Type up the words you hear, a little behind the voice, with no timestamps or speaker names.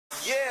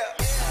Yeah.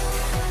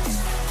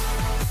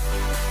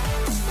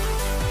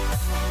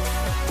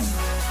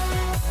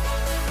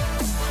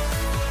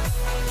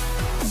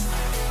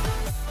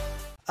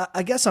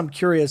 I guess I'm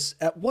curious,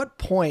 at what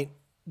point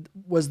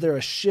was there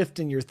a shift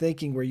in your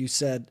thinking where you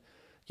said,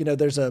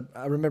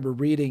 I remember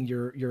reading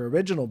your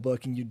original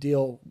book and you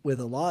deal with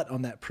a lot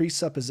on that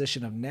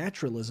presupposition of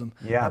naturalism.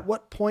 Yeah. At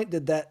what point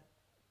did that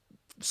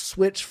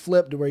switch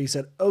flip to where you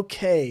said,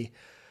 okay,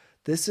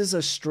 this is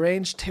a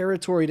strange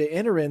territory to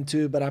enter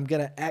into, but I'm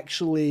going to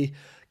actually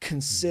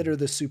consider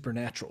the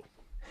supernatural?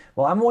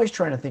 Well, I'm always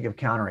trying to think of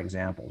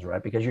counterexamples,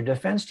 right? Because your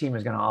defense team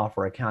is going to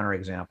offer a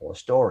counterexample, a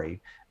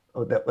story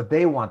that what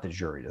they want the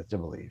jury to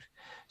believe.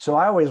 So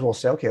I always will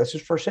say, okay, let's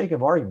just, for sake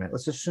of argument,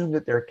 let's assume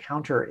that their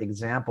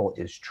counterexample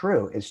is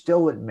true. It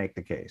still wouldn't make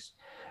the case.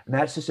 And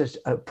that's just this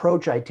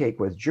approach I take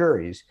with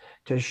juries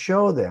to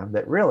show them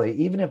that really,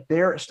 even if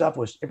their stuff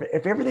was,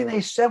 if everything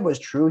they said was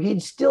true,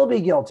 he'd still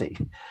be guilty.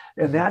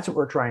 And that's what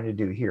we're trying to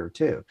do here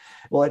too.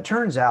 Well, it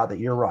turns out that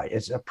you're right.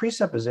 It's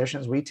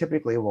presuppositions. We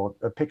typically will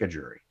pick a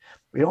jury.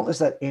 We don't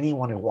just let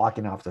anyone who's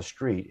walking off the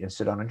street and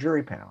sit on a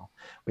jury panel.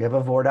 We have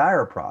a voir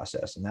dire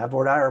process, and that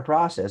voir dire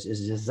process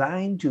is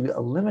designed to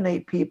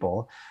eliminate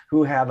people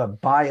who have a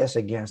bias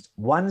against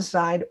one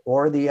side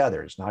or the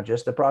other. It's not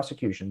just the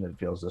prosecution that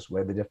feels this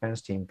way. The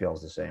defense team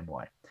feels the same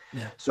way.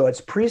 Yeah. So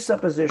it's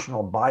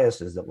presuppositional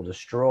biases that will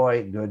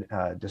destroy good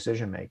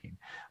decision-making,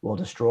 will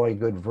destroy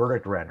good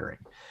verdict rendering.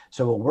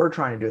 So what we're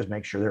trying to do is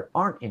make sure there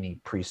aren't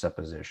any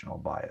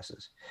presuppositional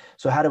biases.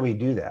 So how do we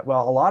do that?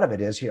 Well, a lot of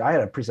it is here. I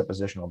had a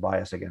presuppositional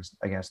bias against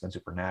the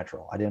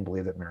supernatural. I didn't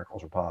believe that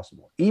miracles were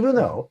possible, even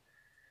though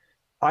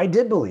I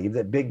did believe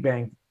that Big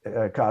Bang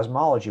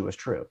cosmology was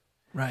true.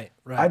 Right.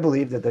 I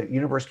believe that the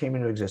universe came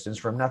into existence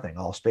from nothing.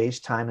 All space,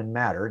 time, and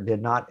matter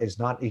is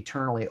not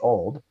eternally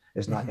old,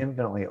 is not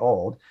infinitely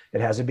old.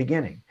 It has a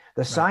beginning.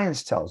 The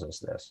science tells us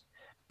this.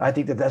 I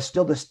think that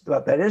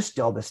is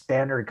still the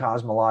standard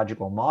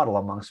cosmological model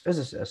amongst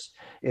physicists,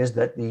 is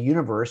that the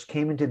universe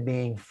came into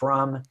being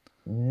from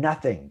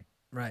nothing.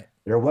 Right.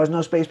 There was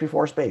no space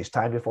before space,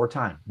 time before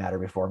time, matter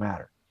before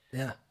matter.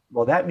 Yeah.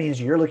 Well, that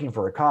means you're looking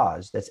for a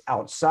cause that's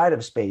outside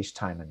of space,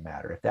 time, and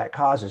matter. If that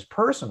cause is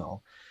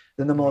personal,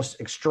 then the most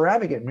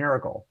extravagant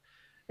miracle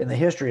in the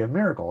history of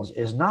miracles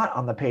is not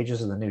on the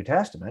pages of the New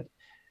Testament.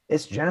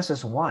 It's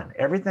Genesis 1,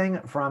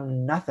 everything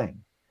from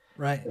nothing.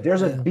 Right. If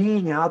there's a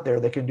being out there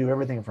that can do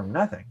everything from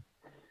nothing,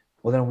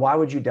 well, then why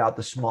would you doubt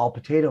the small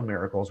potato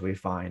miracles we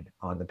find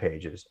on the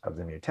pages of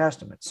the New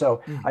Testament?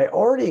 So I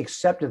already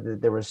accepted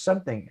that there was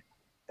something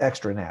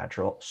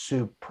extranatural,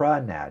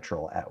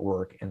 supranatural at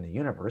work in the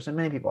universe, and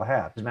many people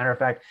have. As a matter of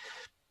fact,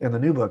 in the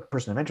new book,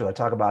 Person of Interest, I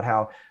talk about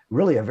how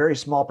really a very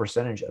small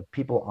percentage of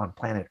people on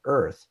planet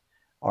Earth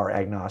are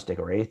agnostic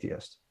or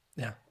atheist.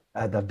 Yeah.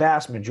 The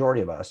vast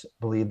majority of us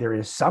believe there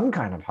is some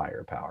kind of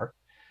higher power,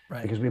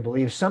 because we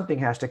believe something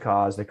has to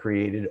cause the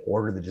created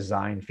order, the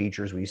design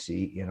features we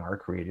see in our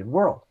created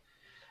world.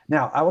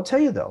 Now, I will tell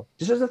you, though,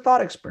 just as a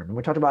thought experiment,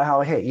 we talked about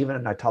how, hey,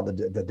 even I told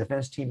the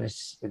defense team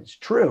it's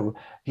true,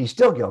 he's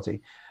still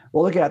guilty.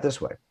 Well, look at it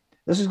this way.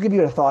 This is give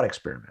you a thought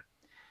experiment.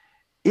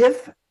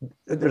 If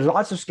there's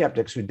lots of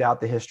skeptics who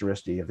doubt the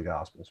historicity of the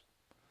Gospels,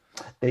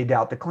 they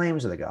doubt the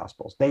claims of the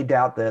Gospels. They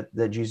doubt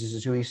that Jesus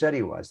is who he said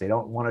he was. They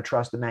don't want to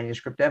trust the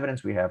manuscript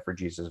evidence we have for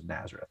Jesus of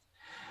Nazareth.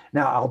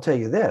 Now, I'll tell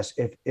you this,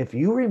 if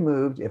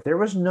there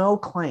was no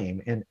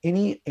claim in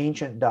any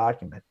ancient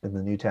document in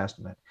the New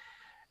Testament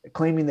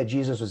claiming that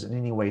Jesus was in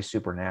any way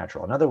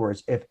supernatural, in other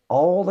words, if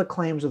all the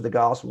claims of the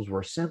Gospels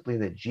were simply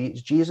that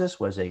Jesus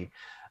was an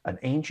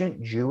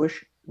ancient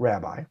Jewish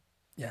rabbi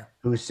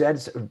who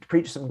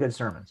preached some good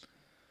sermons,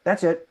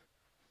 that's it,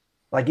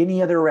 like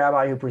any other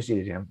rabbi who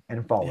preceded him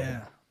and followed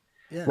him.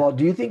 Yeah. Well,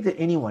 do you think that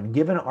anyone,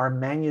 given our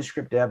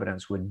manuscript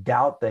evidence, would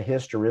doubt the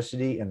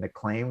historicity and the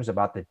claims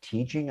about the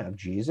teaching of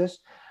Jesus?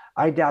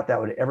 I doubt that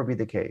would ever be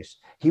the case.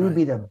 He would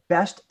be the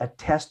best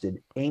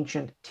attested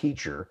ancient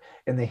teacher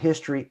in the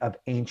history of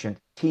ancient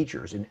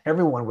teachers, and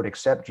everyone would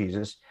accept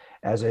Jesus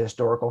as a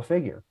historical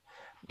figure.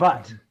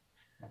 But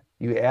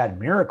you add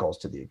miracles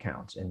to the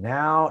accounts, and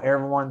now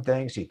everyone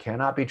thinks he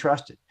cannot be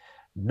trusted.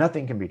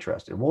 Nothing can be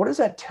trusted. Well, what does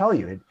that tell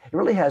you? It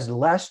really has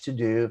less to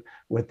do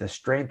with the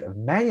strength of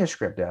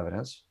manuscript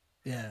evidence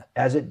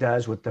as it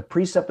does with the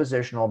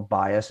presuppositional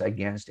bias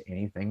against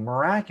anything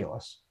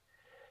miraculous.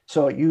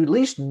 So you at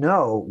least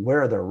know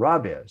where the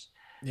rub is.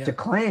 To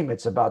claim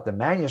it's about the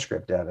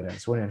manuscript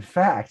evidence, when in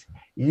fact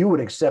you would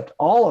accept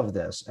all of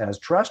this as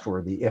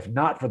trustworthy, if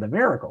not for the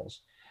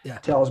miracles,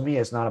 tells me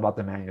it's not about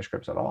the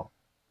manuscripts at all.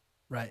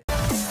 Right.